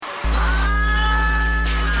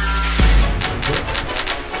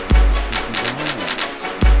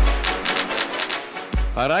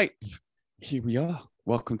All right, here we are.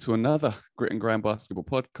 Welcome to another Grit and Grind Basketball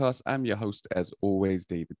podcast. I'm your host, as always,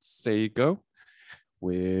 David Sago,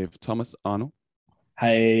 with Thomas Arnold.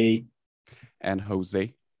 Hey. And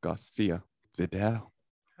Jose Garcia Vidal.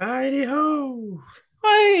 Heidi ho!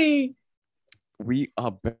 Hi. We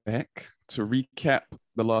are back to recap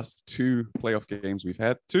the last two playoff games we've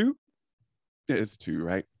had. Two? It is two,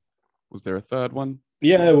 right? Was there a third one?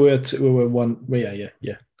 Yeah, we were one. Yeah.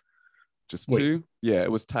 Just two? Yeah,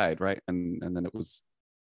 it was tied, right? And then it was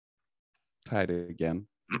tied again.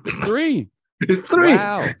 It's three. It's three.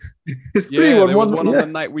 Wow. It's three. Yeah, there was one on the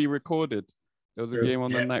night we recorded. There was a True. game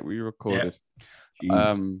on the night we recorded.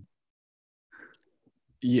 Yeah.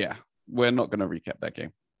 Yeah, we're not going to recap that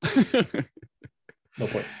game. No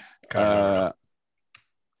point.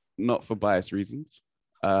 Not for bias reasons,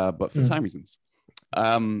 but for time reasons.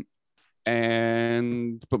 But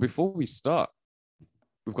before we start,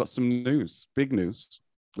 we've got some news, big news,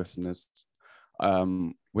 listeners.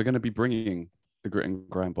 We're going to be bringing the Grit and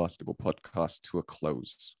Grind Basketball podcast to a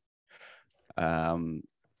close.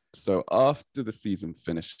 So after the season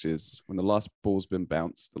finishes, when the last ball's been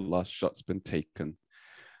bounced, the last shot's been taken,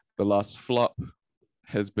 the last flop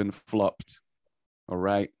has been flopped, all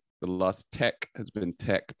right? The last tech has been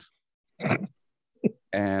teched,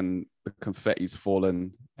 and the confetti's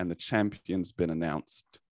fallen, and the champion's been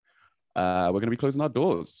announced. We're going to be closing our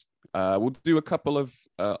doors. We'll do a couple of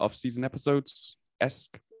off-season episodes,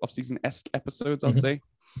 off-season-esque episodes, I'll say,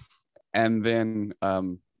 and then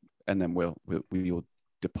we'll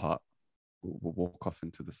depart. We'll walk off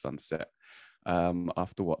into the sunset.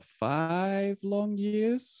 After what, 5 long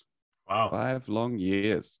years? Wow. 5 long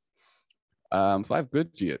years. 5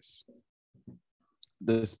 good years.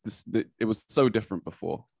 It was so different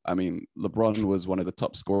before. I mean, LeBron was one of the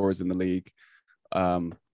top scorers in the league.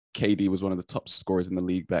 KD was one of the top scorers in the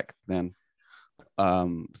league back then.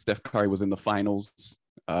 Steph Curry was in the finals.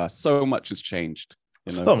 So much has changed.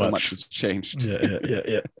 So much has changed.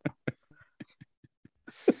 Yeah.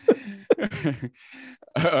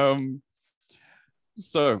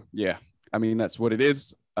 So yeah, I mean, that's what it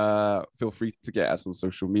is. Feel free to get us on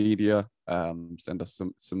social media. Send us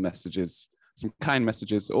some messages, some kind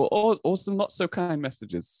messages, or some not so kind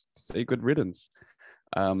messages. Say good riddance.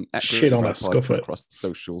 Shit on us. Go for it. Across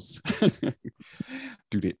socials.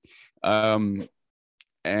 Dude it.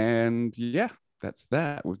 And yeah, that's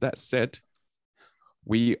that. With that said,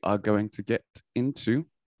 we are going to get into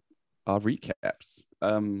our recaps.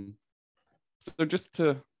 So just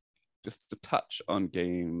to touch on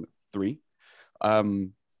game 3.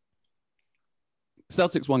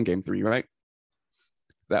 Celtics won game 3, right?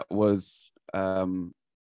 That was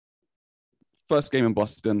first game in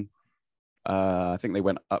Boston. I think they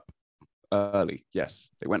went up early. Yes,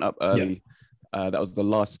 they went up early. Yeah. That was the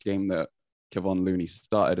last game that Kevon Looney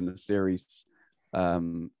started in the series.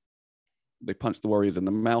 They punched the Warriors in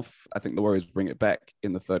the mouth. I think the Warriors bring it back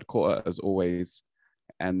in the third quarter, as always.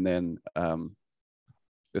 And then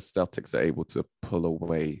the Celtics are able to pull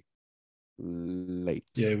away late.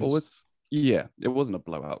 Yeah, it wasn't a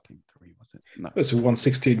blowout game 3, was it? No. It was a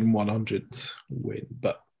 116-100 win,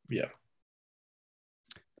 but yeah.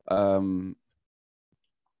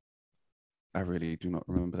 I really do not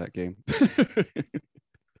remember that game. It's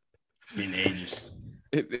been ages.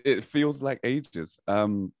 It feels like ages.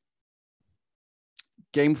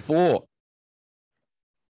 Game 4.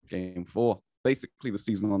 Basically the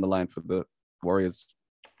season on the line for the Warriors.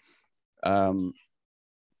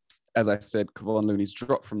 As I said, Kevon Looney's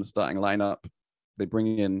dropped from the starting lineup. They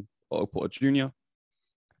bring in Otto Porter Jr.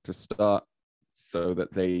 to start so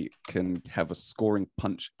that they can have a scoring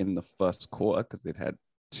punch in the first quarter, because they'd had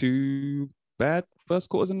 2 bad first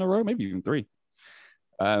quarters in a row, maybe even 3.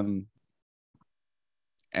 And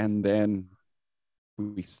then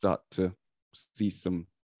we start to see some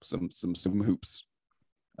hoops.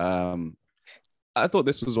 I thought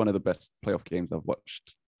this was one of the best playoff games I've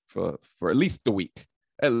watched for at least a week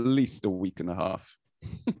and a half.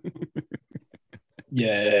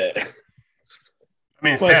 Yeah. I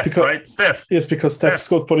mean, Steph, right? Steph. Yes, because Steph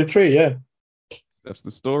scored 43, yeah. That's the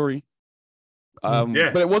story. But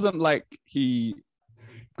it wasn't like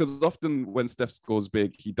because often when Steph scores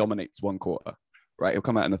big, he dominates one quarter, right? He'll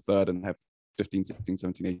come out in the third and have 15, 16,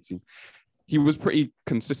 17, 18. He was pretty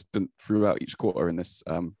consistent throughout each quarter in this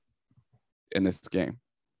game.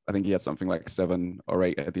 I think he had something like 7 or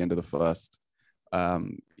 8 at the end of the first,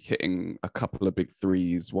 hitting a couple of big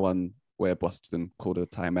threes, one where Boston called a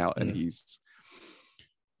timeout, and he's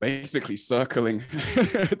basically circling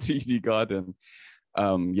TD Garden,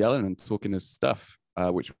 yelling and talking his stuff,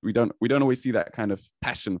 which we don't always see that kind of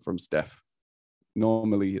passion from Steph.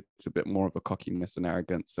 Normally, it's a bit more of a cockiness and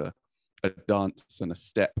arrogance, a dance and a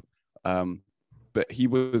step. But it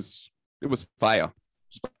was fire.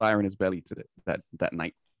 It was fire in his belly that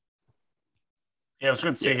night. Yeah, it was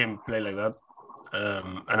good to see him play like that.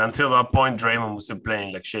 And until that point, Draymond was still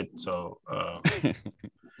playing like shit. So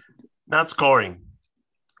not scoring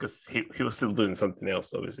because he was still doing something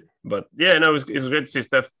else, obviously. But yeah, no, it was great to see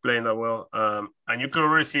Steph playing that well. And you could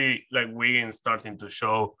already see like Wiggins starting to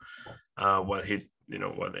show what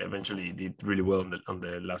eventually he did really well on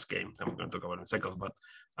the last game that we're going to talk about in a second. But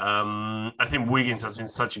I think Wiggins has been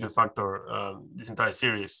such a good factor this entire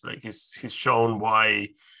series. Like he's shown why.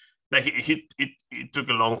 Like it took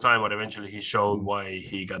a long time, but eventually he showed why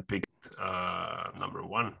he got picked number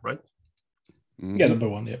one, right? Yeah, number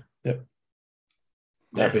one. Yeah.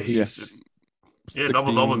 But he's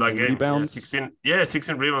double that game. Rebounds. 16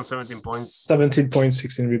 rebounds, 17 points. 17 points,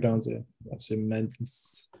 16 rebounds. Yeah, absolutely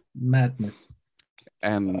madness.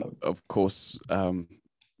 And of course,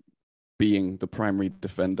 being the primary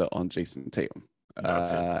defender on Jason Tatum.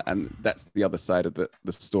 And that's the other side of the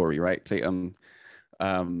story, right? Tatum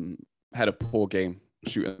had a poor game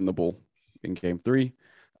shooting the ball in game 3.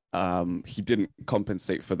 He didn't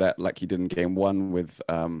compensate for that like he did in game 1 with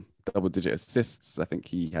double-digit assists. I think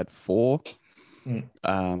he had 4.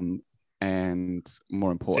 And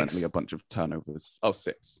more importantly, 6. A bunch of turnovers.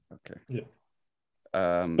 6. Okay. Yeah.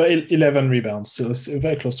 But 11 rebounds, so it's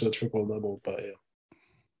very close to a triple-double. But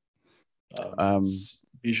yeah,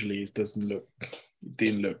 usually it didn't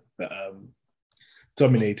look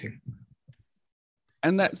dominating.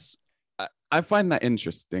 And I find that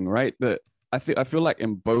interesting, right? That I feel like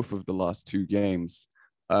in both of the last 2 games,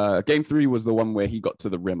 game 3 was the one where he got to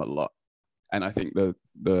the rim a lot. And I think the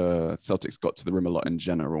Celtics got to the rim a lot in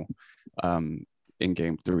general in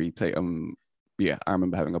game 3. Tatum, I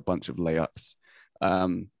remember having a bunch of layups.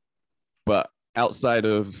 But outside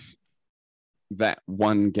of that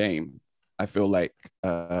one game, I feel like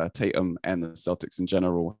Tatum and the Celtics in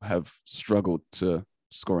general have struggled to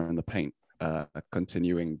score in the paint,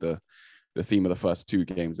 continuing the theme of the first 2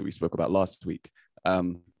 games that we spoke about last week.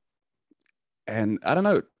 And I don't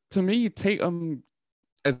know, to me, Tatum,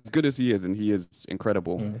 as good as he is, and he is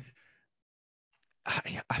incredible,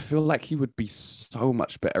 I feel like he would be so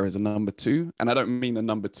much better as a number 2. And I don't mean a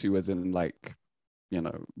number 2 as in like,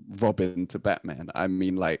 Robin to Batman. I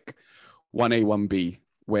mean like 1A, 1B,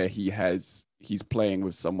 where he's playing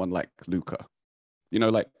with someone like Luka.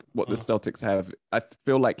 Like what the Celtics have. I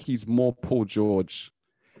feel like he's more Paul George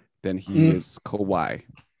than he is Kawhi.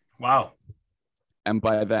 Wow. And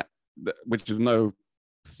by that, which is no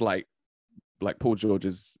slight, like Paul George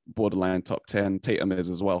is borderline top 10, Tatum is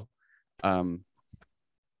as well. But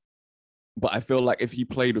I feel like if he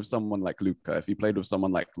played with someone like Luka, if he played with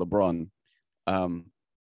someone like LeBron,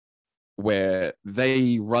 where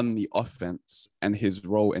they run the offense and his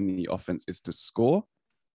role in the offense is to score,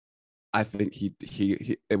 I think he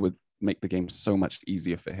it would make the game so much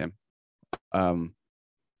easier for him.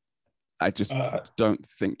 I just don't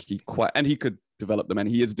think he quite, and he could develop them, and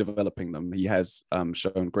he is developing them. He has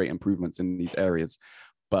shown great improvements in these areas,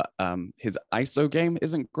 but his ISO game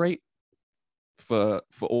isn't great for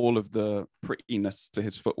all of the prettiness to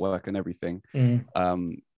his footwork and everything.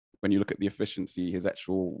 When you look at the efficiency, his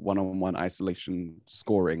actual one-on-one isolation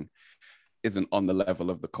scoring isn't on the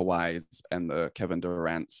level of the Kawhis and the Kevin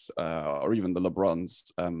Durant's or even the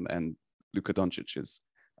LeBrons and Luka Doncic's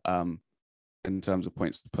in terms of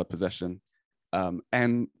points per possession.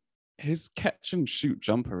 And his catch and shoot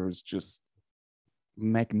jumper is just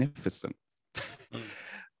magnificent.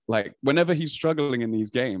 Like whenever he's struggling in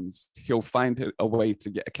these games, he'll find a way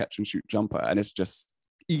to get a catch and shoot jumper, and it's just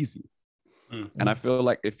easy. And I feel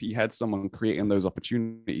like if he had someone creating those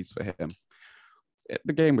opportunities for him,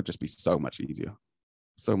 the game would just be so much easier.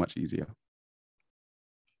 So much easier.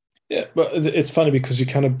 Yeah, but it's funny because you're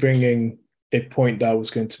kind of bringing a point that I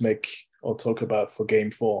was going to make or talk about for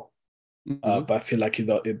game 4. But I feel like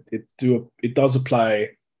it does apply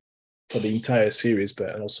for the entire series, but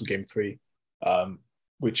and also game 3,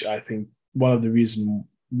 which I think one of the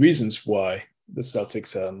reasons why the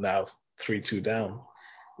Celtics are now 3-2 down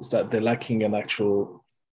is that they're lacking an actual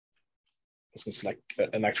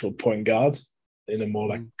point guard in a more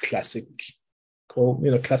like classic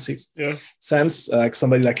sense, like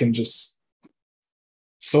somebody that can just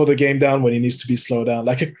slow the game down when he needs to be slowed down,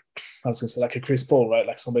 like a Chris Paul, right?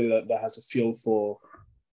 Like somebody that has a feel for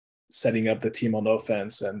setting up the team on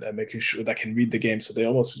offense and making sure that can read the game. So they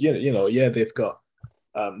almost, they've got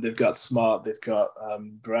Smart, they've got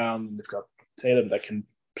Brown, they've got Tatum that can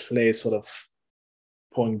play sort of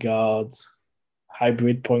point guard,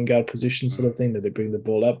 hybrid point guard position sort of thing, that they bring the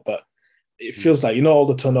ball up. But it feels like, all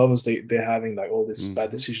the turnovers they're having, like all these bad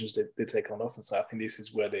decisions they take on offense. I think this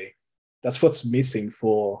is where that's what's missing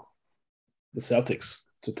for the Celtics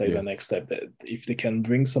to take the next step. That if they can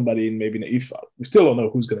bring somebody in, maybe if we still don't know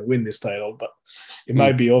who's going to win this title, but it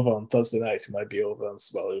might be over on Thursday night. It might be over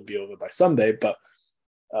it'll be over by Sunday. But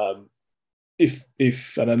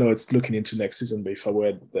if and I know it's looking into next season, but if I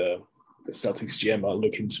were the Celtics GM, I'll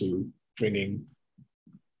look into bringing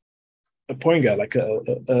a point guard, like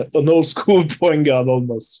an old school point guard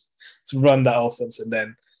almost, to run that offense. And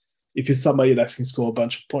then if it's somebody that can score a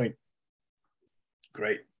bunch of points,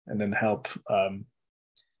 great. And then help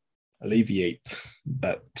alleviate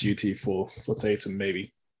that duty for Tatum,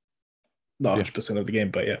 maybe. Not 100% of the game,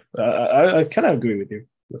 but I kind of agree with you.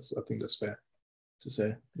 I think that's fair to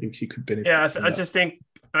say. He could benefit. Yeah, I just think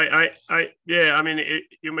I mean,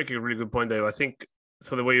 you make a really good point there. I think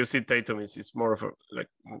so. The way you see Tatum is more of a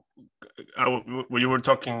when you were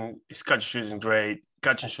talking, his catch and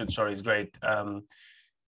shoot, sorry, is great.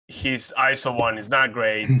 His ISO one is not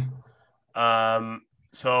great.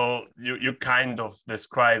 So you're kind of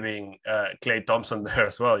describing Klay Thompson there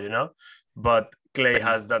as well, but Klay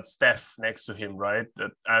has that Steph next to him, right?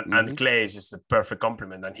 And Klay is just a perfect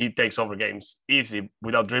complement, and he takes over games easy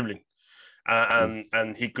without dribbling,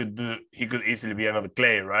 and he could easily be another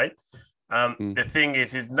Klay, right? The thing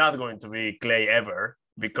is, he's not going to be Klay ever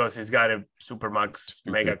because he's got a supermax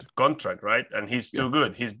mega contract, right? And he's too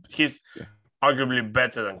good. He's arguably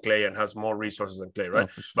better than Klay and has more resources than Klay, right?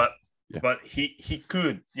 Oh, sure. But he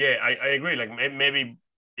could, I agree. Like maybe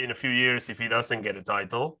in a few years, if he doesn't get a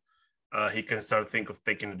title, he can start think of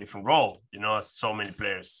taking a different role, as so many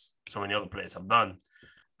other players have done.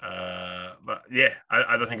 But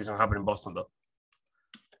I don't think it's gonna happen in Boston though.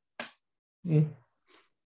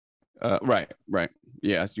 Right.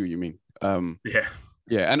 Yeah, I see what you mean. And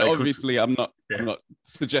like obviously I'm not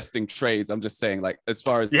suggesting trades. I'm just saying, like, as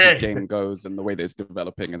far as the game goes and the way that it's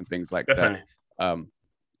developing and things like that.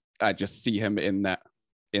 I just see him in that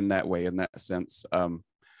way, in that sense,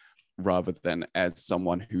 rather than as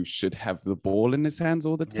someone who should have the ball in his hands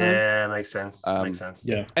all the time. Yeah, makes sense.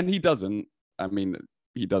 Yeah, and he doesn't. I mean,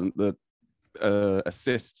 he doesn't. The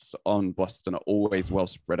assists on Boston are always well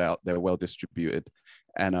spread out. They're well distributed,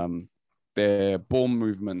 and their ball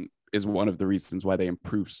movement is one of the reasons why they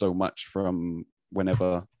improved so much from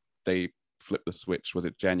whenever they flipped the switch. Was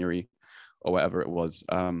it January or whatever it was?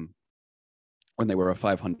 When they were a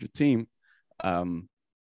 500 team,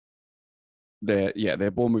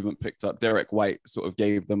 their ball movement picked up. Derek White sort of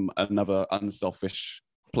gave them another unselfish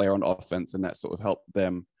player on offense, and that sort of helped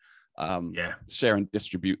them share and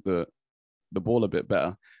distribute the ball a bit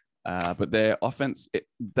better. But their offense,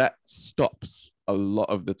 that stops a lot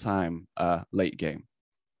of the time late game.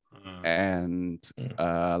 And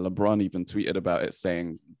LeBron even tweeted about it,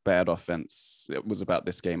 saying bad offense. It was about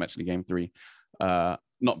this game, actually, game 3.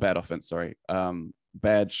 Not bad offense, sorry.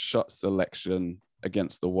 Bad shot selection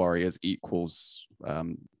against the Warriors equals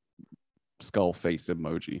skull face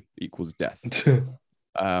emoji equals death.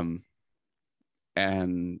 And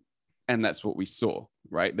that's what we saw,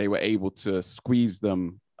 right? They were able to squeeze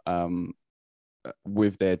them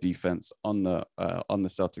with their defense on the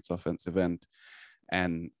Celtics offensive end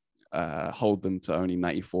and hold them to only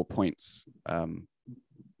 94 points.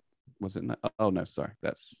 Was it? Oh no, sorry,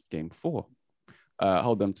 that's game 4.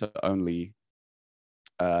 Hold them to only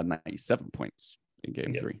 97 points in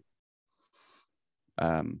game 3.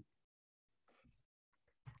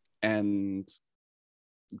 And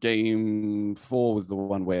game 4 was the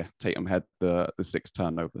one where Tatum had the 6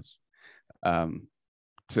 turnovers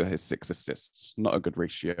to his 6 assists. Not a good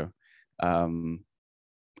ratio. But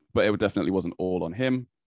it definitely wasn't all on him.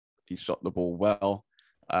 He shot the ball well.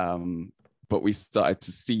 But we started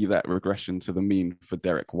to see that regression to the mean for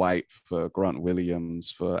Derek White, for Grant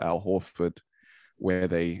Williams, for Al Horford, where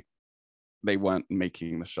they weren't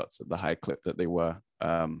making the shots at the high clip that they were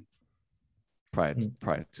prior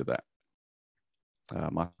to that.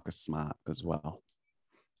 Marcus Smart as well.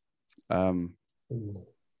 But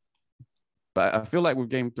I feel like with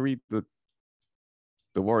game 3, the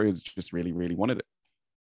Warriors just really, really wanted it.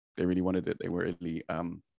 They really wanted it. They were really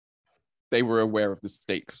they were aware of the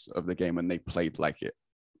stakes of the game and they played like it.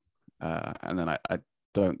 And then I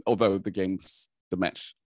don't, although the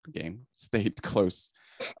match stayed close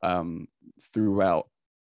throughout.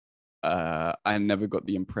 I never got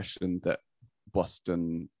the impression that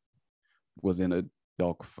Boston was in a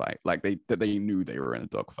dogfight, like they knew they were in a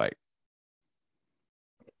dogfight.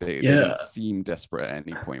 They didn't seem desperate at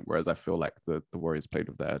any point, whereas I feel like the Warriors played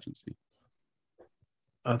with that urgency.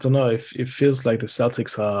 I don't know. It feels like the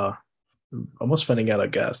Celtics are almost running out of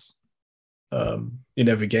gas. in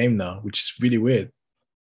every game now, which is really weird.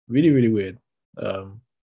 Really, really weird. Don't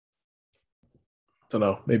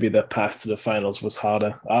know. Maybe the path to the finals was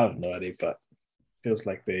harder. I have no idea, but feels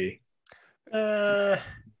like they.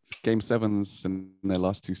 Game 7s in their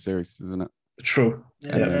last 2 series, isn't it? True.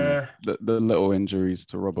 And then the little injuries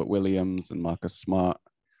to Robert Williams and Marcus Smart.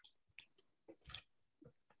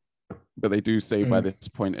 But they do say by this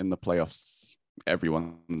point in the playoffs,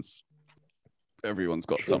 everyone's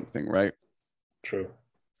got something, right? True.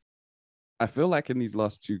 I feel like in these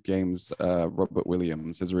last 2 games, Robert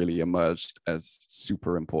Williams has really emerged as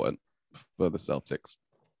super important for the Celtics.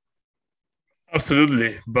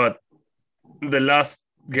 Absolutely, but the last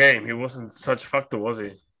game, he wasn't such factor, was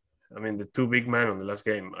he? I mean, the 2 big men on the last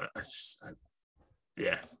game,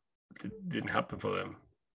 it didn't happen for them.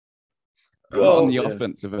 Not on the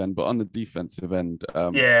offensive end, but on the defensive end,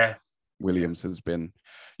 Williams has been.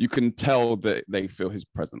 You can tell that they feel his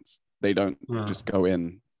presence. They don't just go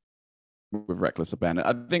in with reckless abandon.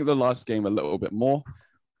 I think the last game a little bit more,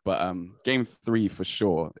 but game 3 for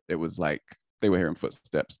sure, it was like they were hearing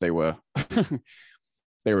footsteps. They were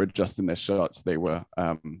they were adjusting their shots. They were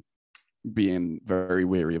being very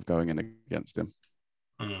weary of going in against him.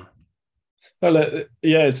 Well,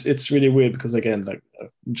 it's really weird because again, like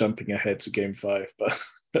jumping ahead to game 5,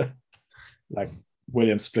 but like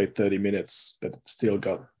Williams played 30 minutes, but still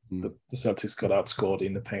got the Celtics got outscored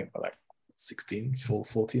in the paint by like 14,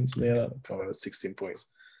 something like that. I can't remember, 16 points.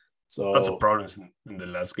 So that's a problem in the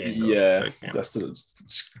last game. Though. Yeah, that's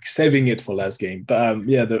saving it for last game. But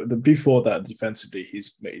the before that defensively,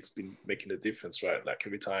 he's been making a difference, right? Like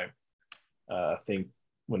every time, I think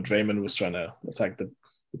when Draymond was trying to attack the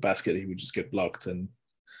basket, he would just get blocked and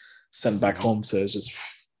sent back home. So it's just,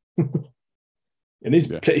 and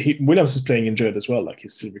Williams is playing injured as well. Like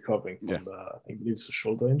he's still recovering from I believe it's a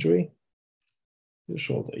shoulder injury. The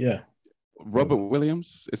shoulder, yeah. Robert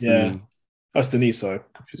Williams is the knee. That's the knee, sorry,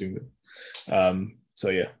 confusing them. So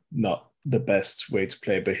yeah, not the best way to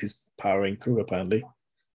play, but he's powering through apparently.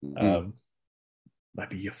 Might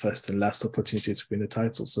be your first and last opportunity to win the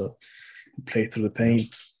title. So play through the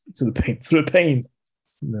paint, through the pain.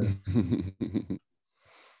 No.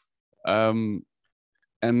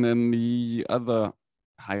 And then the other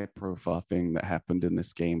high-profile thing that happened in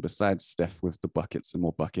this game, besides Steph with the buckets and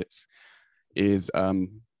more buckets, is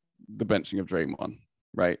the benching of Draymond,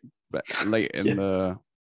 right? But late in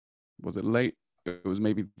was it late? It was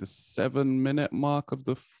maybe the 7-minute mark of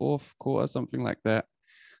the 4th quarter, something like that.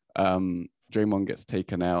 Draymond gets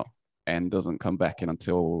taken out and doesn't come back in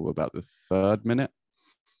until about the 3rd minute.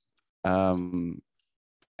 And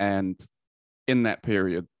in that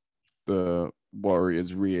period, the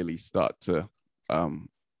Warriors really start to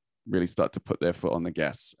put their foot on the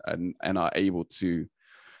gas and are able to,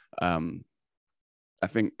 I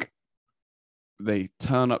think they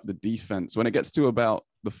turn up the defense. When it gets to about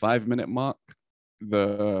the 5-minute mark,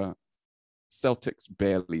 the Celtics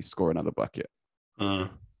barely score another bucket.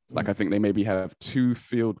 Like I think they maybe have 2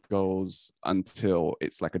 field goals until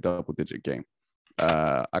it's like a double-digit game.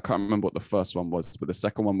 I can't remember what the first one was, but the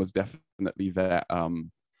second one was definitely that. I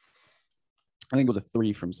think it was a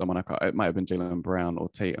 3 from someone. It might have been Jaylen Brown or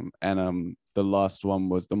Tatum. And the last one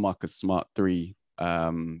was the Marcus Smart 3,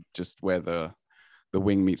 just where the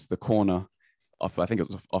wing meets the corner. I think it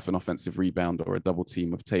was off an offensive rebound or a double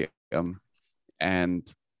team of Tatum.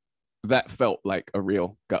 And that felt like a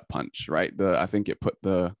real gut punch, right? I think it put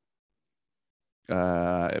the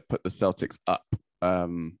Celtics up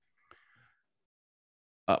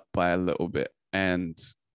by a little bit. And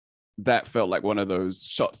that felt like one of those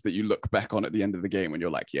shots that you look back on at the end of the game when you're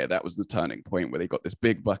like, yeah, that was the turning point where they got this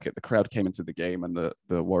big bucket. The crowd came into the game and the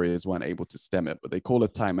Warriors weren't able to stem it, but they call a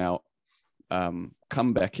timeout,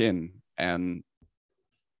 come back in, and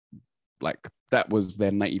like that was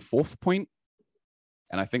their 94th point.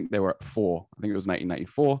 And I think they were at 4. I think it was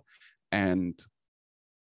 1994. And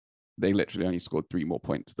they literally only scored 3 more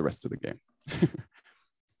points the rest of the game.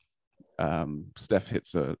 Steph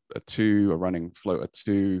hits a 2, a running floater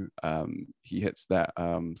 2. He hits that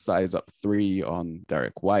size up 3 on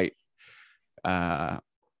Derek White. I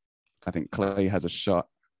think Clay has a shot.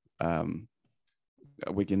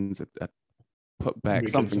 Wiggins a put back,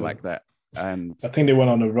 something like that. And I think they went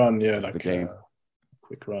on a run, like the game.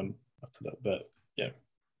 Quick run after that, but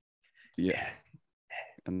yeah.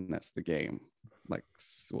 And that's the game. Like,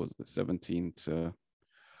 what was it, 17 to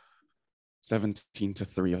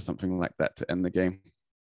 3 or something like that to end the game.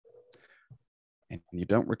 And you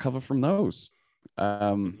don't recover from those.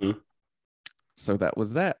 So that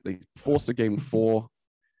was that. They force a game 4.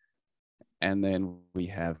 And then we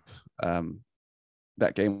have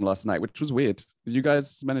that game last night, which was weird. Did you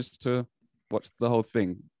guys manage to watch the whole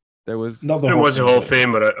thing. There was I didn't watch the whole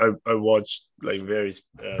thing, but I watched like very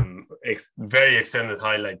very extended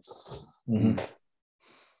highlights. Mm-hmm.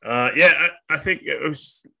 I think it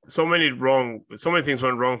was so many things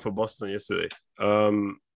went wrong for Boston yesterday.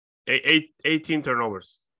 18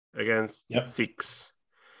 turnovers against 6.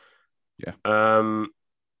 Yeah.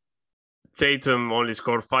 Tatum only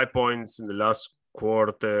scored 5 points in the last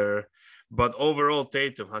quarter, but overall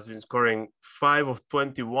Tatum has been scoring 5 of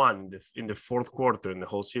 21 in the fourth quarter in the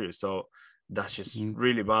whole series. So that's just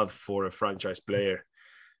really bad for a franchise player.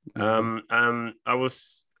 I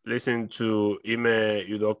was listening to Ime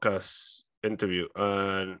Udoka's interview,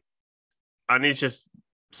 and he just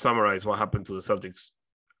summarized what happened to the Celtics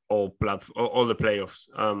all the playoffs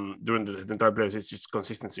during the entire playoffs. It's just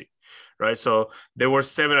consistency, right? So they were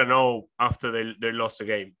 7-0 after they lost a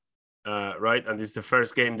game, right? And this is the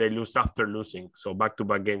first game they lose after losing. So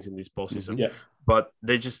back-to-back games in this postseason. Yeah. But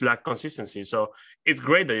they just lack consistency. So it's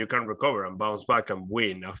great that you can recover and bounce back and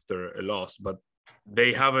win after a loss, but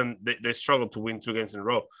they haven't. They struggled to win 2 games in a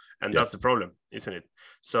row, and that's the problem, isn't it?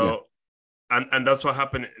 So, and that's what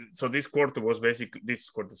happened. So this quarter was basically this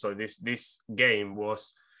game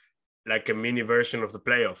was like a mini version of the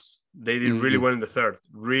playoffs. They did really well in the third,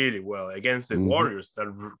 really well against the Warriors that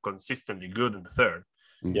were consistently good in the third.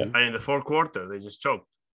 And in the fourth quarter, they just choked.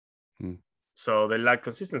 So they lack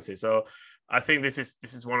consistency. So I think this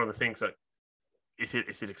is one of the things that is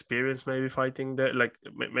it experience maybe fighting that, like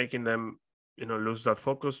making them lose that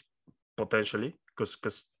focus potentially,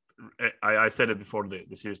 because I said it before the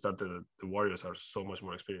series started, the Warriors are so much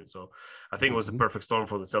more experienced. So I think it was the perfect storm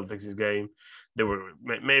for the Celtics this game. They were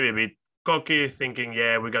maybe a bit cocky, thinking,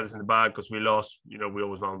 yeah, we got this in the bag because we lost. We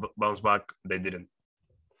always bounce back. They didn't.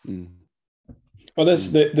 Well,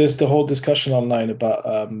 there's the whole discussion online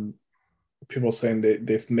about people saying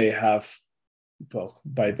they may have, well,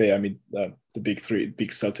 by they I mean the big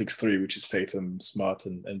Celtics 3, which is Tatum, Smart,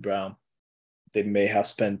 and Brown. They may have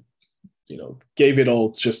spent, gave it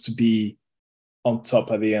all just to be on top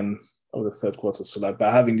at the end of the third quarter. So like by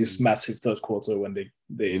having this massive third quarter when they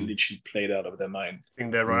literally played out of their mind. I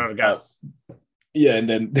think they ran out of gas. And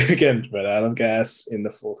then again ran out of gas in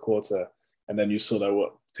the fourth quarter. And then you saw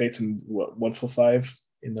that Tatum 1 for 5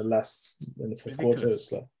 in the fourth quarter.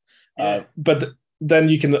 It's like, but then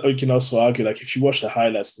you can also argue, like, if you watch the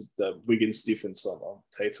highlights, the Wiggins defense on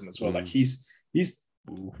Tatum as well, like he's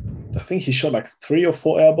I think he shot like 3 or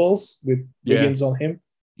 4 air balls with Wiggins on him.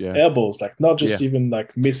 Air balls, like not just even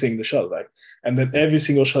like missing the shot, like, and then every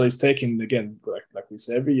single shot he's taking, again, like we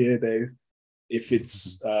say every year, if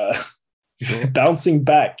it's bouncing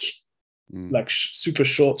back, like super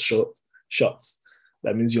short shots,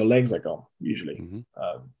 that means your legs are gone usually,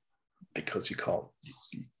 because you can't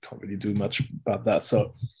really do much about that.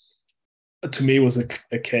 So to me, it was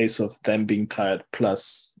a case of them being tired,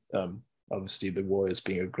 plus obviously the Warriors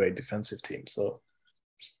being a great defensive team. So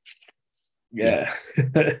yeah,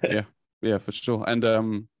 for sure. And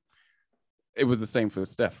it was the same for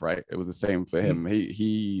Steph, right? It was the same for him.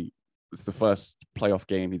 He it's the first playoff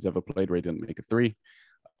game he's ever played where he didn't make a 3.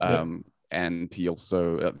 And he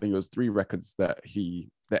also, I think it was 3 records that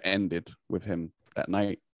ended with him that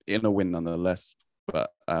night in a win nonetheless.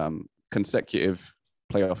 But consecutive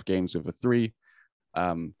playoff games with a 3,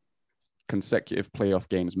 consecutive playoff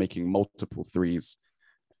games making multiple 3s,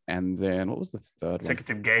 and then what was the third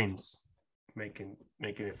consecutive games making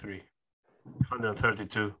a 3,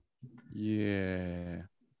 132. Yeah,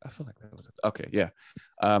 I feel like that was it. Okay, yeah.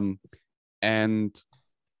 And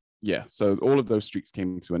yeah, so all of those streaks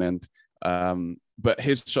came to an end. But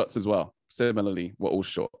his shots as well, similarly, were all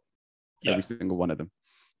short. Every single one of them.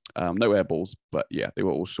 No air balls, but yeah, they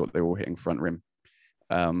were all short. They were all hitting front rim.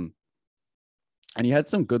 And he had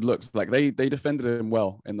some good looks. Like they defended him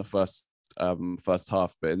well in the first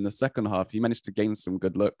half, but in the second half, he managed to gain some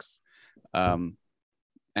good looks,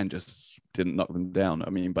 and just didn't knock them down. I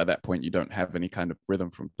mean, by that point, you don't have any kind of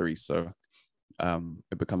rhythm from 3, so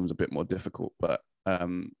it becomes a bit more difficult. But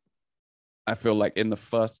I feel like in the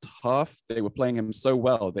first half, they were playing him so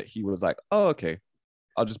well that he was like, oh, okay,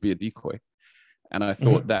 I'll just be a decoy. And I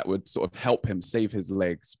thought that would sort of help him save his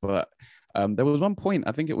legs. But there was one point,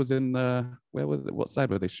 I think it was in what side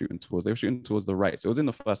were they shooting towards? They were shooting towards the right. So it was in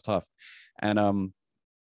the first half. And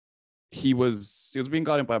he was being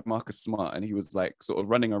guarded by Marcus Smart, and he was like sort of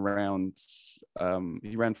running around.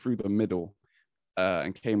 He ran through the middle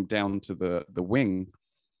and came down to the wing.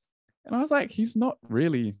 And I was like, he's not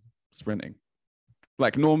really sprinting.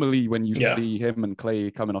 Like normally when you see him and Clay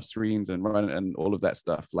coming off screens and running and all of that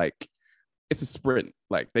stuff, like it's a sprint.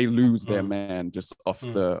 Like they lose their man just off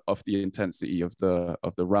the intensity of the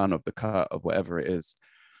run, of the cut, of whatever it is.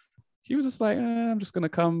 he was just like, I'm just gonna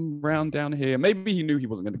come round down here. Maybe he knew he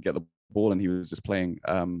wasn't gonna get the ball, and he was just playing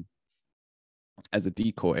as a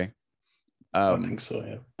decoy. I think so,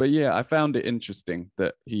 yeah. But yeah, I found it interesting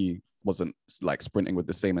that he wasn't like sprinting with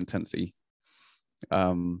the same intensity.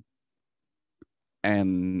 But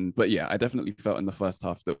yeah, I definitely felt in the first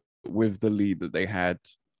half that with the lead that they had,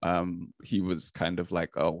 he was kind of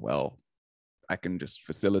like, oh well, I can just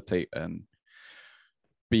facilitate and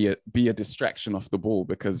be a distraction off the ball,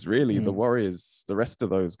 because really the Warriors, the rest of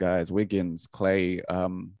those guys, Wiggins, Clay,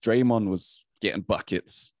 Draymond was getting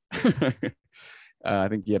buckets. I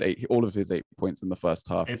think he had all of his 8 points in the first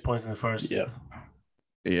half. 8 points in the first.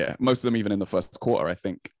 Yeah, most of them even in the first quarter, I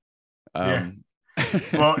think. Well,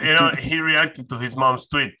 he reacted to his mom's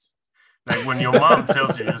tweet. Like when your mom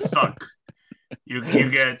tells you suck, you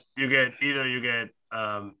get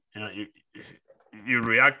you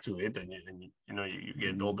react to it, and you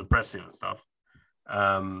get all depressive and stuff.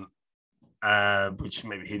 Which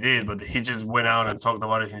maybe he did, but he just went out and talked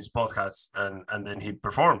about it in his podcast, and then he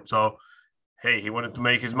performed. So hey, he wanted to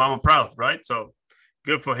make his mama proud, right? So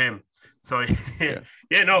good for him. So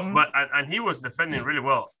but he was defending really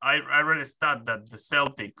well. I read a stat that the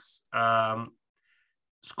Celtics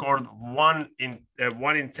scored 1 in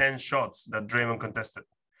 10 shots that Draymond contested.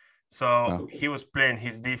 So he was playing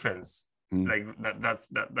his defense like that.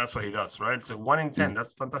 That's what he does, right? So 1 in 10.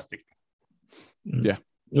 That's fantastic. Yeah.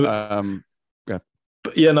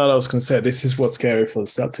 But yeah, no, I was gonna say this is what's scary for the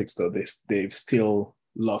Celtics though. They've still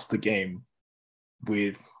lost the game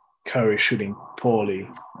with Curry shooting poorly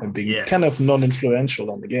and being kind of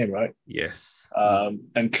non-influential on the game, right? Yes.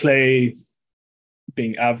 And Clay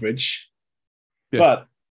being average, but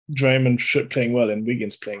Draymond playing well and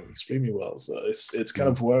Wiggins playing extremely well. So it's kind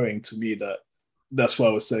of worrying to me that's why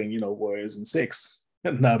I was saying, Warriors in 6.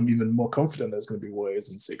 And now I'm even more confident there's going to be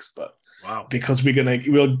Warriors in 6. But because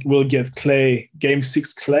we'll get Clay, Game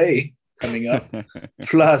 6 Clay coming up,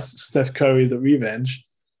 plus Steph Curry's revenge.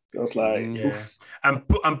 So it's like,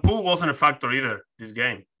 and Poole wasn't a factor either this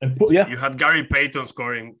game. And Poole, you had Gary Payton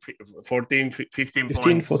scoring 15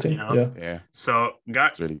 points. 14, So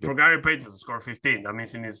really for Gary Payton to score 15, that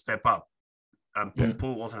means he needs to step up. And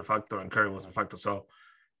Poole wasn't a factor, and Curry wasn't a factor. So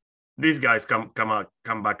these guys come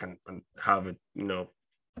back and have it,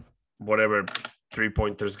 whatever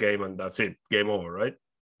 3-pointers game, and that's it, game over, right?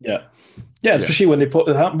 Yeah, especially when they put.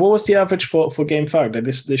 What was the average for Game 5?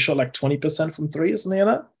 They shot like 20% from 3 or something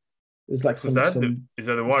like that. It's like is that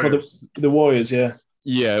the Warriors? For the Warriors, yeah.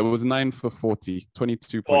 Yeah, it was 9 for 40,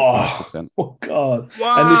 22.5%. Oh God!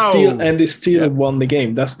 Wow. And they still won the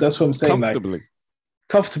game. That's what I'm saying.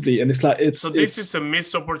 Comfortably, and it's like this is a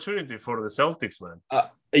missed opportunity for the Celtics, man.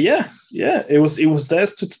 It was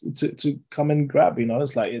theirs to come and grab.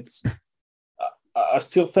 It's like I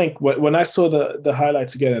still think when I saw the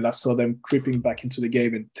highlights again and I saw them creeping back into the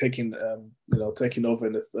game and taking over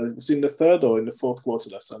in was it in the third or in the fourth quarter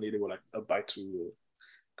that suddenly they were like about to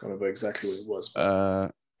can't remember exactly what it was.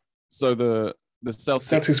 So the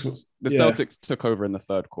Celtics took over in the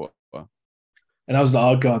third quarter. And I was like,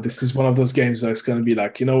 oh God, this is one of those games that's going to be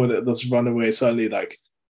like, when those runaway suddenly like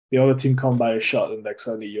the other team come by a shot and like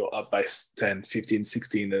suddenly you're up by 10, 15,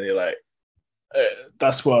 16 and you're like,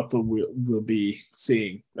 that's what I thought we'll be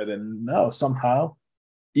seeing. But then now somehow,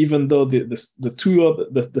 even though the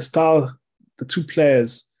two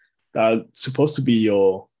players that are supposed to be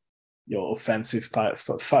your offensive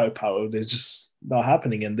firepower, they're just not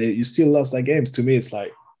happening, and you still lost that games. To me, it's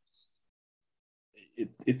like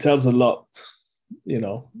it tells a lot,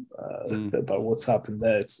 about what's happened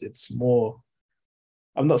there. It's more.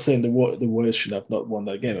 I'm not saying the Warriors should have not won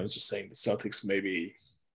that game. I was just saying the Celtics maybe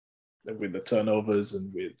with the turnovers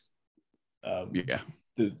and with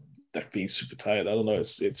the being super tired. I don't know.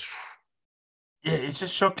 It's it's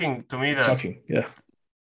just shocking to me that shocking. Yeah.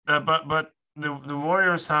 But the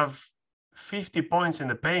Warriors have 50 points in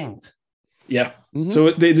the paint. Yeah. Mm-hmm.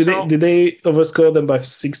 So did they overscore them by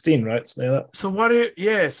 16, right? So what?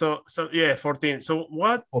 14. So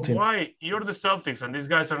what? 14. Why you're the Celtics and these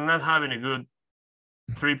guys are not having a good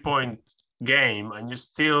 3-point game and you're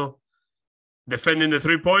still defending the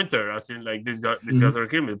 3-pointer? As in, like these guys are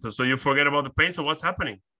killing it. So you forget about the paint. So what's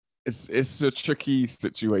happening? It's a tricky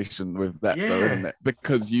situation with that, though, isn't it?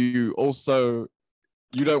 Because you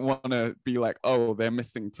don't want to be like, oh, they're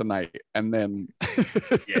missing tonight, and then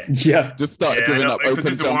just start giving up open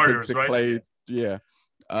jumpers Warriors, to Clay. Yeah,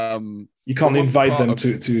 you can't invite them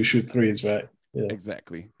to shoot threes, right? Yeah.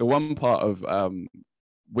 Exactly. The one part of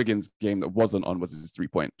Wiggins' game that wasn't on was his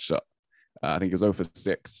 3-point shot. I think it was 0 for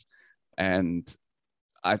 6, and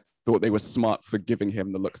I thought they were smart for giving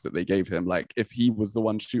him the looks that they gave him. Like if he was the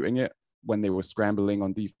one shooting it, when they were scrambling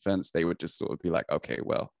on defense, they would just sort of be like, okay,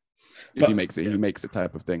 well, if he makes it, he makes it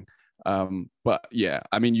type of thing. But yeah,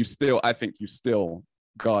 I mean, I think you still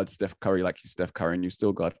guard Steph Curry like he's Steph Curry, and you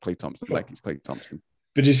still guard Klay Thompson like he's Klay Thompson.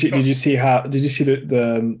 But did you see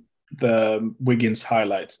the Wiggins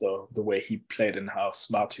highlights though, the way he played and how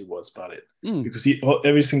smart he was about it? Because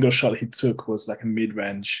every single shot he took was like a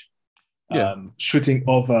mid-range, shooting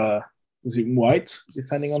over, was it White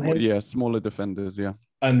defending on him? Yeah, smaller defenders, yeah.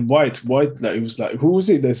 And White, like it was like, who was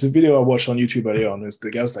it? There's a video I watched on YouTube earlier on.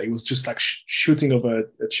 The guy was like, it was just like shooting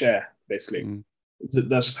over a chair, basically.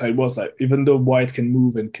 That's just how it was. Like, even though White can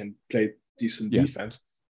move and can play decent defense,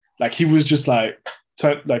 like he was just like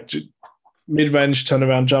mid-range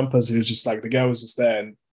turnaround jumpers. He was just like, the guy was just there,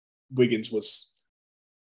 and Wiggins was,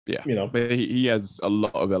 but he has a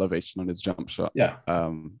lot of elevation on his jump shot. Yeah.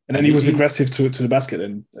 And then he was aggressive to the basket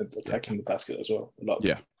and attacking the basket as well a lot.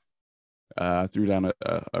 Yeah. Threw down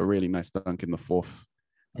a really nice dunk in the fourth.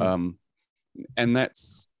 And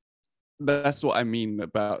that's what I mean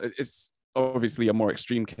about it's obviously a more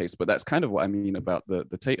extreme case, but that's kind of what I mean about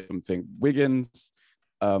the Tatum thing. Wiggins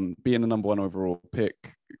being the number 1 overall pick,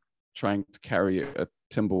 trying to carry a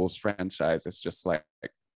Timberwolves franchise, it's just like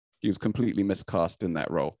he was completely miscast in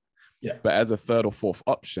that role. Yeah. But as a 3rd or 4th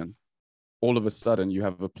option, all of a sudden you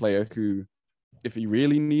have a player who, if he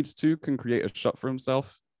really needs to, can create a shot for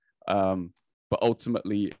himself. But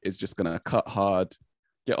ultimately is just going to cut hard,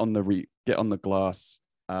 get on the glass,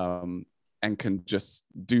 and can just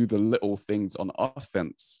do the little things on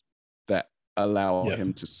offense that allow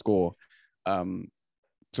him to score,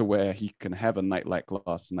 to where he can have a night like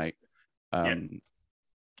last night,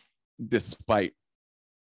 despite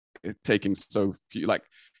it taking so few. Like,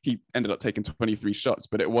 he ended up taking 23 shots,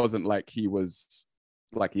 but it wasn't like he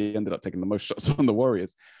ended up taking the most shots on the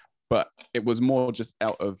Warriors. But it was more just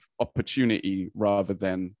out of opportunity rather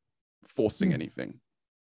than forcing anything.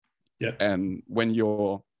 Yeah. And when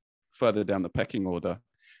you're further down the pecking order,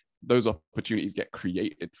 those opportunities get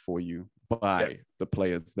created for you by the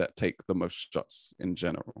players that take the most shots in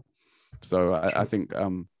general. So I think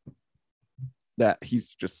that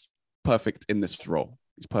he's just perfect in this role.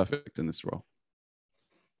 He's perfect in this role.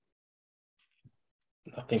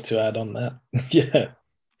 Nothing to add on that. Yeah.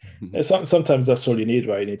 Sometimes that's all you need,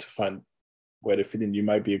 right? You need to find where to fit in. You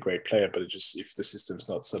might be a great player, but if the system's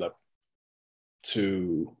not set up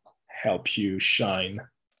to help you shine,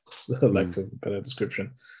 so like a better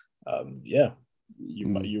description,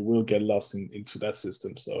 you will get lost into that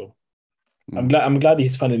system. So I'm glad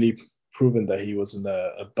he's finally proven that he wasn't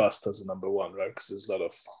a bust as a number 1, right? Because there's a lot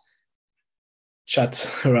of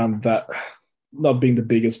chat around that not being the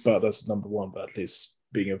biggest bust as number 1, but at least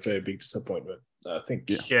being a very big disappointment. I think,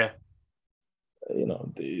 he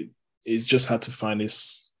just had to find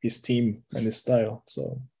his team and his style.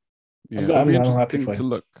 So I'm happy for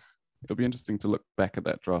him. It'll be interesting to look back at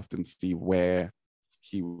that draft and see where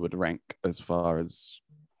he would rank as far as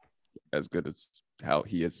good as how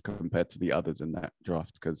he is compared to the others in that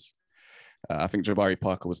draft. Because I think Jabari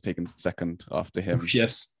Parker was taken 2nd after him.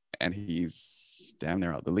 Yes, and he's damn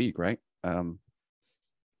near out the league, right? And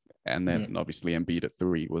then obviously Embiid at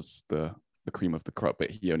 3 was the cream of the crop,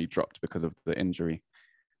 but he only dropped because of the injury.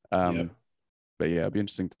 But yeah, it'd be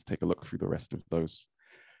interesting to take a look through the rest of those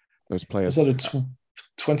players. Was that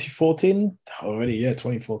 2014 already? Yeah,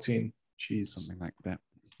 2014. Jeez, something like that.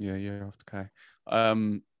 Yeah, after Kai.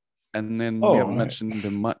 And then we haven't mentioned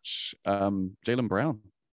him much. Jaylen Brown.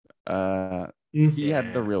 He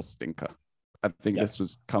had a real stinker. I think this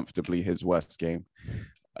was comfortably his worst game.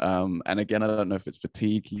 And again, I don't know if it's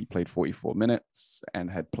fatigue. He played 44 minutes and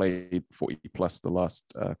had played 40 plus the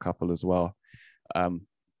last couple as well.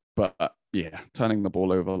 But turning the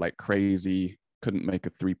ball over like crazy, couldn't make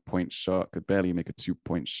a 3-point shot, could barely make a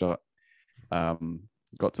 2-point shot.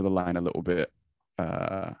 Got to the line a little bit.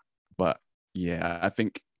 But yeah, I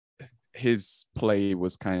think his play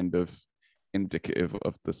was kind of indicative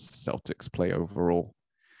of the Celtics play overall.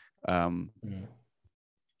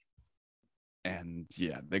 And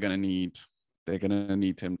yeah, they're gonna need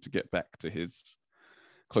him to get back to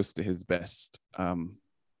close to his best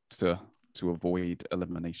to avoid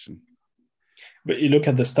elimination. But you look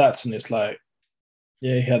at the stats and it's like,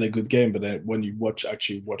 yeah, he had a good game, but then when you watch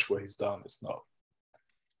what he's done, it's not.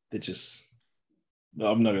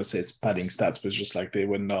 I'm not gonna say it's padding stats, but it's just like they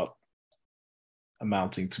were not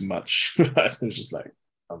amounting to much. Right? It's just like,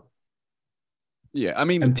 yeah, I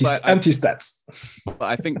mean, empty stats. But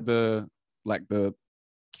I think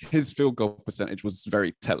his field goal percentage was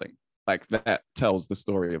very telling. Like, that tells the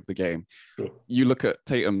story of the game. Sure. You look at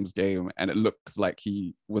Tatum's game and it looks like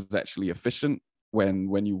he was actually efficient,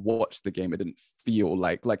 when you watch the game, it didn't feel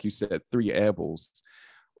like you said, 3 air balls.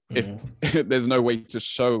 If there's no way to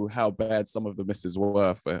show how bad some of the misses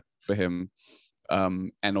were for him,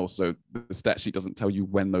 and also the stat sheet doesn't tell you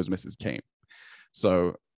when those misses came.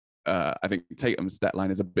 So I think Tatum's stat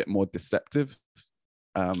line is a bit more deceptive.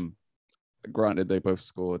 Granted, they both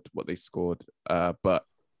scored what they scored, but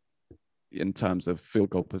in terms of field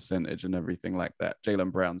goal percentage and everything like that,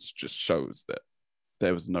 Jaylen Brown's just shows that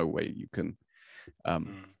there was no way you can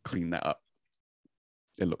clean that up.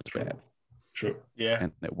 It looked bad. True. Yeah.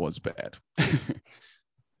 And it was bad.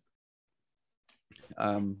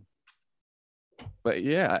 But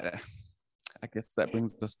yeah, I guess that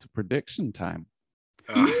brings us to prediction time.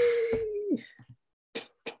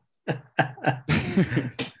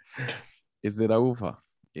 Is it over?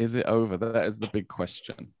 Is it over? That is the big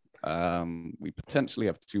question. We potentially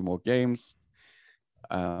have 2 more games.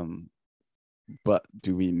 But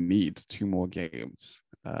do we need 2 more games?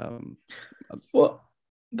 Well,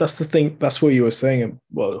 that's the thing. That's what you were saying.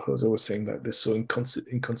 Well, Jose was saying that they're so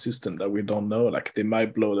inconsistent that we don't know. Like they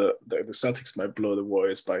might blow the Celtics might blow the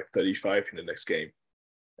Warriors by 35 in the next game,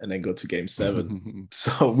 and then go to Game 7.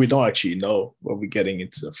 So we don't actually know what we're getting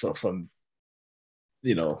into from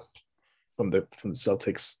the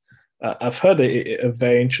Celtics. I've heard a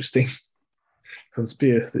very interesting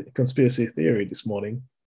conspiracy theory this morning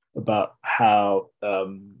about how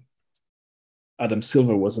Adam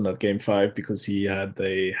Silver wasn't at Game 5 because he had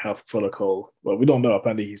a health protocol. Well, we don't know.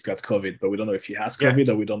 Apparently, he's got COVID, but we don't know if he has COVID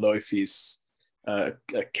or we don't know if he's a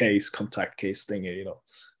contact case thing.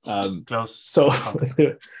 Close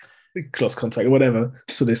contact, whatever.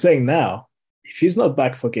 So they're saying now, if he's not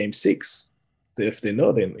back for Game 6, if they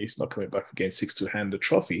know then he's not coming back for Game 6 to hand the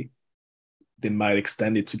trophy, they might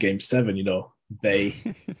extend it to Game 7.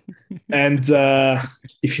 And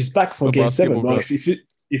if he's back for Game 7, well,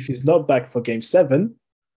 if he's not back for Game 7,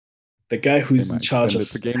 the guy who's in charge of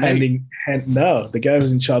the guy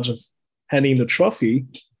who's in charge of handing the trophy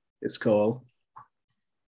is called.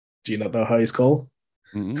 Do you not know how he's called?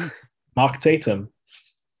 Mm-hmm. Mark Tatum.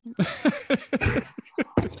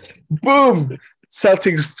 Boom!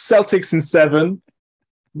 Celtics in 7.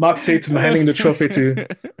 Mark Tatum handing the trophy to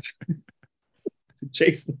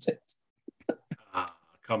Jason Tatum.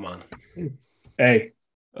 Come on. Hey.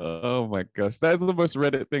 Oh my gosh. That is the most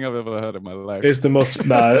Reddit thing I've ever heard in my life. It's the most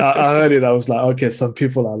I heard it. I was like, okay, some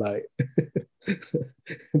people are like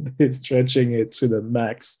they're stretching it to the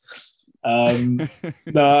max. To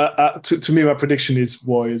me, my prediction is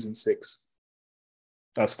Warriors in 6.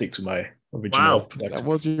 I'll stick to my original prediction. That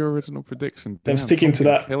was your original prediction. I'm sticking to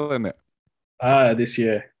that. Killing it. This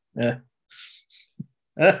year. Yeah.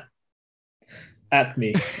 At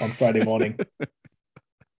me on Friday morning.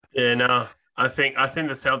 Yeah, no. I think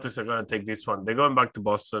the Celtics are going to take this one. They're going back to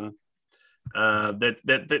Boston. They're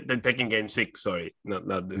taking Game 6. Sorry, not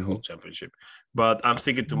the whole championship. But I'm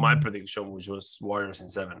sticking to my prediction, which was Warriors in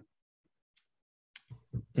 7.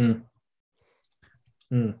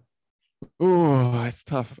 Oh, it's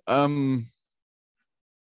tough. Have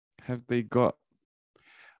they got?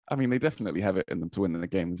 I mean, they definitely have it in them to win in the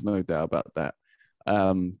game. There's no doubt about that.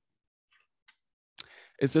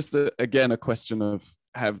 It's just again a question of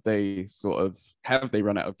have they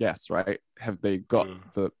run out of gas, right? Have they got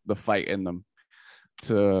the fight in them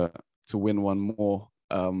to win one more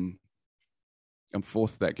and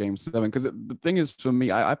force that Game 7? Because the thing is, for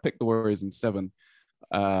me, I picked the Warriors in 7,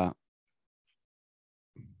 and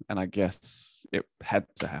I guess it had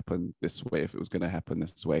to happen this way if it was going to happen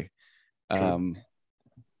this way. Because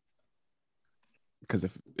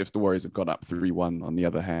if the Warriors had gone up 3-1 on the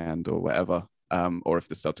other hand, or whatever, or if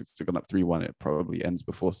the Celtics had gone up 3-1, it probably ends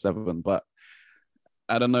before 7. But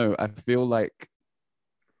I don't know. I feel like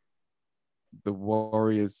the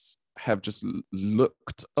Warriors have just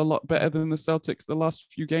looked a lot better than the Celtics the last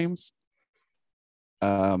few games.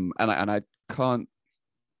 And I can't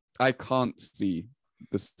see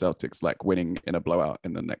the Celtics like winning in a blowout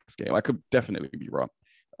in the next game. I could definitely be wrong.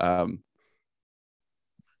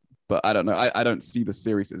 But I don't know. I don't see the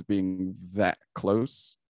series as being that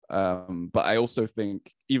close. But I also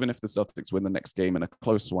think even if the Celtics win the next game in a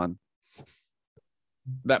close one,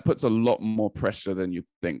 that puts a lot more pressure than you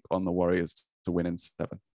think on the Warriors to win in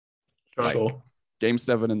 7. Sure. Game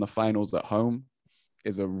 7 in the finals at home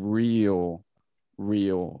is a real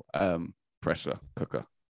pressure cooker.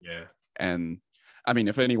 Yeah. And I mean,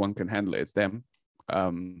 if anyone can handle it, it's them.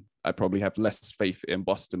 I probably have less faith in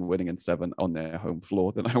Boston winning in 7 on their home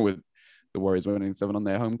floor than I would the Warriors winning in 7 on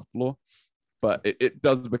their home floor. But it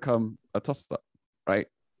does become a toss-up, right?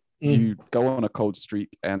 You go on a cold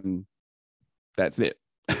streak and that's it.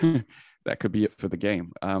 That could be it for the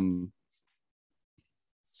game.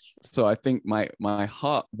 So I think my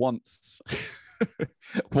heart wants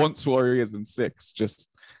wants Warriors in 6, just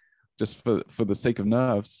for the sake of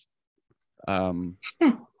nerves. And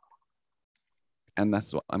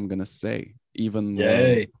that's what I'm gonna say. Even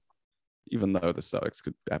though the Celtics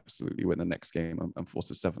could absolutely win the next game and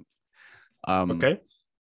force a 7th. Okay.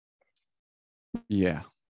 Yeah.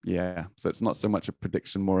 So it's not so much a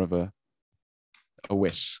prediction, more of a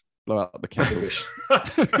wish. Blow out the candles.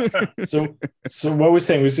 So what we're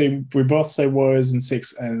saying, we both say Warriors in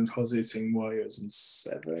 6, and Jose saying Warriors in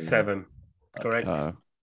 7. 7, correct.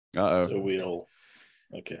 So we all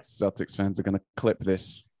okay. Celtics fans are gonna clip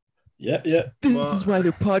this. Yeah. This is why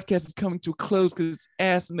their podcast is coming to a close, because it's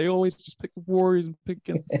ass, and they always just pick the Warriors and pick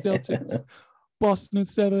against the Celtics. Boston in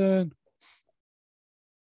 7.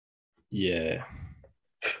 Yeah.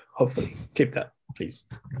 Hopefully, keep that, please.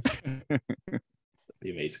 That'd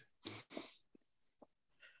be amazing.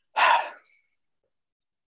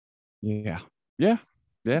 Yeah. I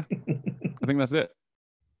think that's it.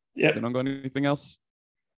 Yeah. You don't got anything else?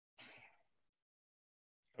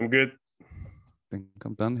 I'm good. I think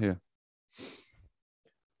I'm done here.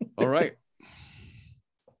 All right.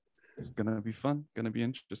 It's gonna be fun. Gonna be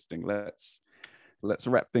interesting. Let's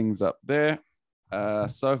wrap things up there.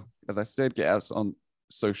 So as I said, get us on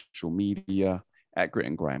social media at Grit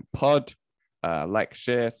and Grind Pod. Like,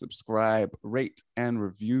 share, subscribe, rate, and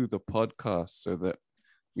review the podcast so that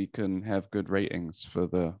we can have good ratings for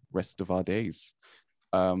the rest of our days.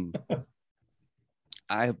 I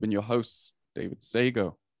have been your host, David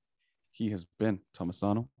Sago. He has been Thomas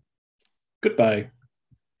Arnold. Goodbye.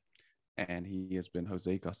 And he has been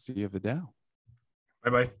Jose Garcia Vidal.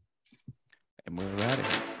 Bye-bye. And we're at it.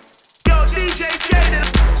 Yo, DJ Jada.